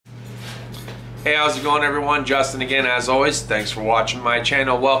Hey, how's it going, everyone? Justin again, as always. Thanks for watching my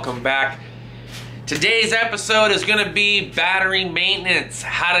channel. Welcome back. Today's episode is going to be battery maintenance.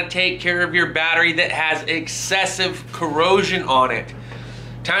 How to take care of your battery that has excessive corrosion on it.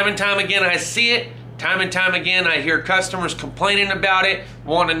 Time and time again I see it. Time and time again I hear customers complaining about it,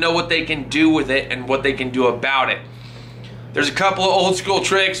 wanting to know what they can do with it and what they can do about it. There's a couple of old school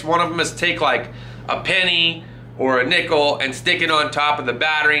tricks. One of them is take like a penny or a nickel and stick it on top of the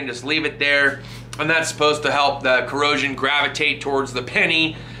battery and just leave it there, and that's supposed to help the corrosion gravitate towards the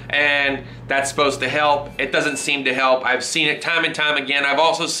penny, and that's supposed to help. It doesn't seem to help. I've seen it time and time again. I've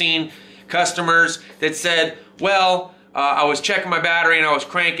also seen customers that said, well, I was checking my battery and I was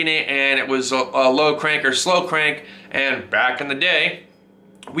cranking it and it was a low crank or slow crank, and back in the day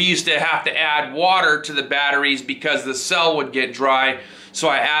we used to have to add water to the batteries because the cell would get dry, so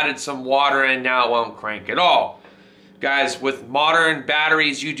I added some water and now it won't crank at all. Guys, with modern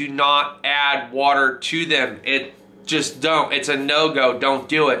batteries, you do not add water to them. Just don't. It's a no-go. Don't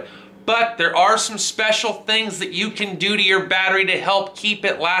do it. But there are some special things that you can do to your battery to help keep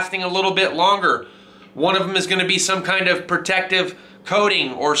it lasting a little bit longer. One of them is going to be some kind of protective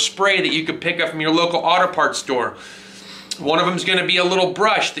coating or spray that you could pick up from your local auto parts store. One of them is going to be a little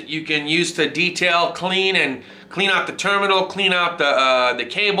brush that you can use to detail, clean out the terminal, clean out the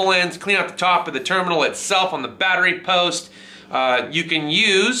cable ends, clean out the top of the terminal itself on the battery post. You can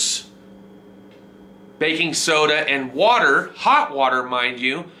use baking soda and water, hot water mind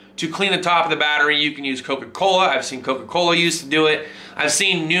you, to clean the top of the battery. You can use Coca-Cola. I've seen Coca-Cola used to do it. I've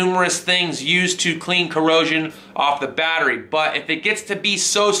seen numerous things used to clean corrosion off the battery. But if it gets to be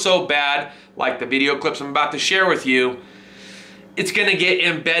so bad, like the video clips I'm about to share with you, it's going to get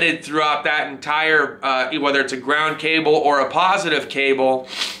embedded throughout that entire, whether it's a ground cable or a positive cable,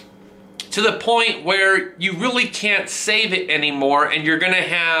 to the point where you really can't save it anymore, and you're going to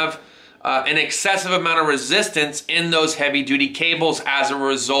have an excessive amount of resistance in those heavy-duty cables as a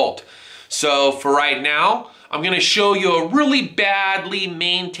result. So for right now, I'm going to show you a really badly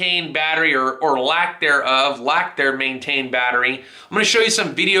maintained battery, or lack thereof, maintained battery. I'm going to show you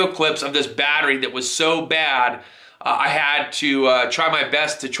some video clips of this battery that was so bad I had to try my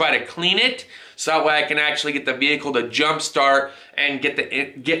best to try to clean it, so that way I can actually get the vehicle to jump start and get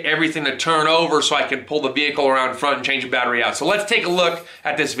everything to turn over so I can pull the vehicle around front and change the battery out. So let's take a look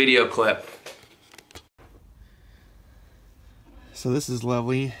at this video clip. So this is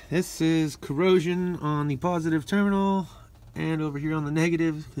lovely. This is corrosion on the positive terminal, and over here on the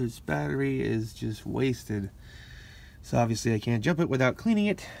negative, this battery is just wasted. So obviously I can't jump it without cleaning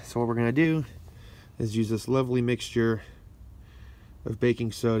it. So what we're gonna do is use this lovely mixture of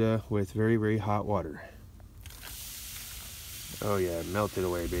baking soda with very hot water. Oh yeah, melt it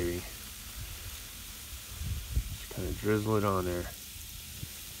away, baby. Just kind of drizzle it on there.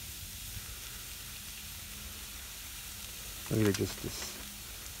 Look at it, just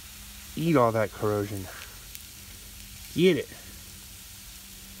eat all that corrosion. Eat it.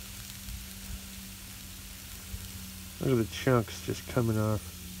 Look at the chunks just coming off.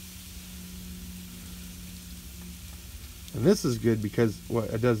 And this is good because what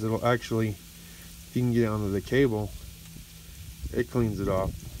it does, it'll actually, if you can get it onto the cable, it cleans it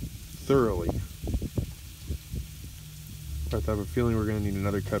off thoroughly. I have a feeling we're going to need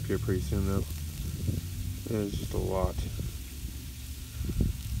another cup here pretty soon though. There's just a lot.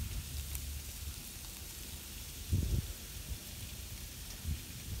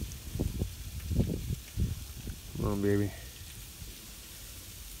 Come on, baby.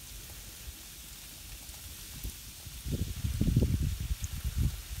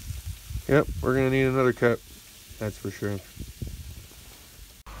 Yep, we're gonna need another cup, that's for sure.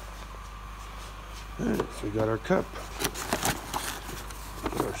 Alright, so we got our cup,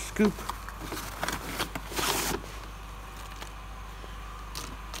 got our scoop.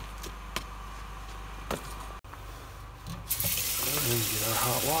 And get our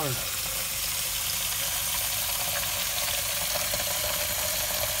hot water.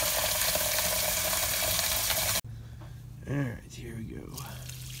 Alright, here we go.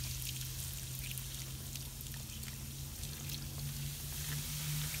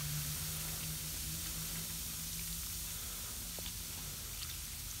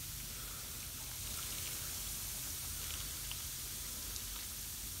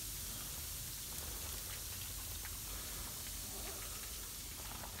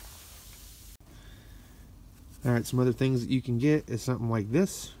 Alright, some other things that you can get is something like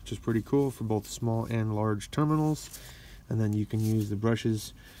this, which is pretty cool for both small and large terminals. And then you can use the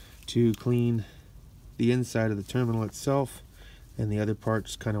brushes to clean the inside of the terminal itself, and the other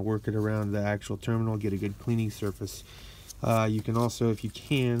parts kind of work it around the actual terminal, get a good cleaning surface. You can also, if you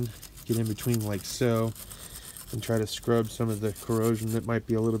can, get in between like so and try to scrub some of the corrosion that might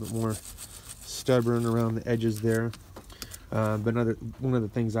be a little bit more stubborn around the edges there. But one of the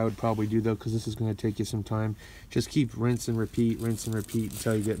things I would probably do though, because this is going to take you some time, just keep rinse and repeat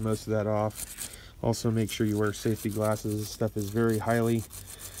until you get most of that off. Also make sure you wear safety glasses. This stuff is very highly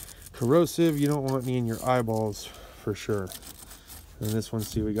corrosive. You don't want any in your eyeballs for sure. And this one,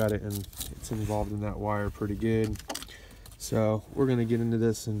 see, we got it, and it's involved in that wire pretty good. So we're going to get into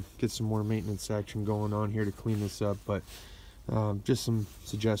this and get some more maintenance action going on here to clean this up. But just some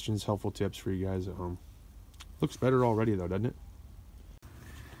suggestions, helpful tips for you guys at home. Looks better already though, doesn't it?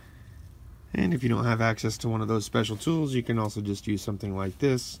 And if you don't have access to one of those special tools, you can also just use something like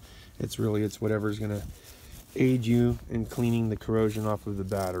this. It's whatever's going to aid you in cleaning the corrosion off of the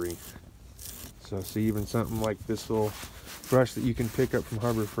battery. So see, even something like this little brush that you can pick up from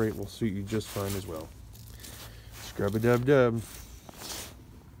Harbor Freight will suit you just fine as well. Scrub-a-dub-dub.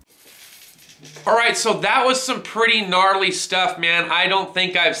 Alright, so that was some pretty gnarly stuff, man. I don't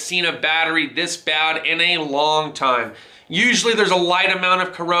think I've seen a battery this bad in a long time. Usually there's a light amount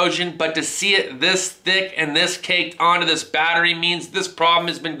of corrosion, but to see it this thick and this caked onto this battery means this problem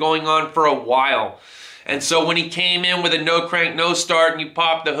has been going on for a while. And so when he came in with a no crank, no start, and you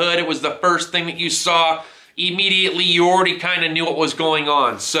popped the hood, it was the first thing that you saw. Immediately, you already kind of knew what was going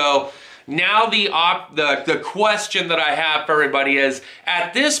on. So now the question that I have for everybody is,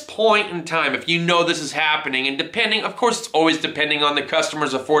 at this point in time, if you know this is happening, and depending, of course, it's always depending on the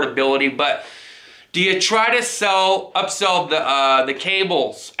customer's affordability, but do you try to upsell the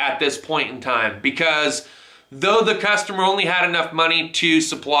cables at this point in time? Because though the customer only had enough money to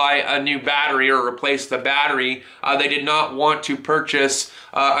supply a new battery or replace the battery, they did not want to purchase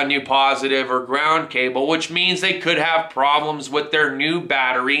a new positive or ground cable, which means they could have problems with their new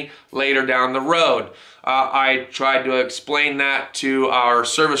battery later down the road. I tried to explain that to our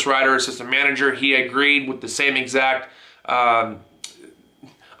service writer assistant manager. He agreed with the same exact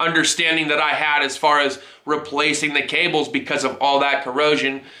understanding that I had as far as replacing the cables because of all that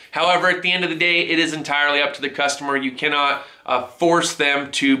corrosion. However, at the end of the day, it is entirely up to the customer. You cannot force them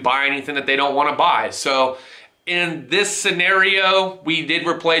to buy anything that they don't want to buy. So in this scenario, we did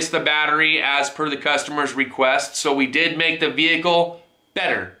replace the battery as per the customer's request. So we did make the vehicle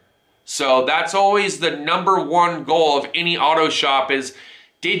better. So that's always the #1 goal of any auto shop is,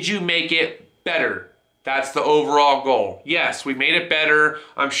 did you make it better? That's the overall goal. Yes, we made it better.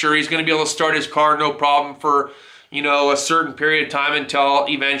 I'm sure he's going to be able to start his car no problem for, you know, a certain period of time until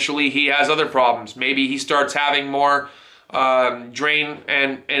eventually he has other problems. Maybe he starts having more drain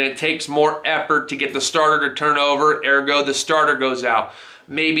and it takes more effort to get the starter to turn over, ergo the starter goes out.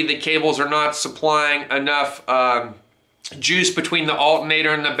 Maybe the cables are not supplying enough juice between the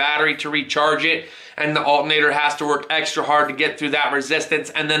alternator and the battery to recharge it, and the alternator has to work extra hard to get through that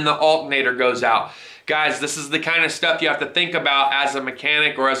resistance, and then the alternator goes out. Guys, this is the kind of stuff you have to think about as a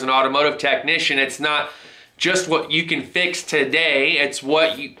mechanic or as an automotive technician. It's not just what you can fix today, it's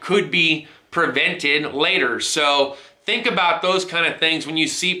what you could be prevented later. So think about those kind of things when you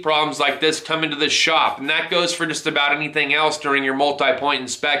see problems like this come into the shop. And that goes for just about anything else during your multi-point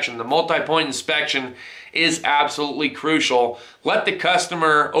inspection. The multi-point inspection is absolutely crucial. Let the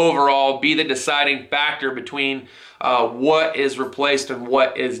customer overall be the deciding factor between what is replaced and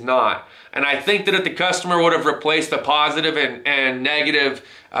what is not. And I think that if the customer would have replaced the positive and negative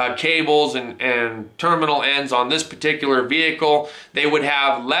cables and terminal ends on this particular vehicle, they would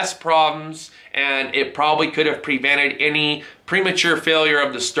have less problems, and it probably could have prevented any premature failure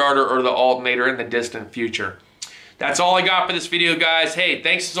of the starter or the alternator in the distant future. That's all I got for this video, guys. Hey,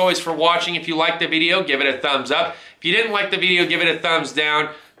 thanks as always for watching. If you liked the video, give it a thumbs up. If you didn't like the video, give it a thumbs down.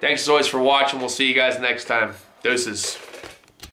 Thanks as always for watching. We'll see you guys next time. Deuces.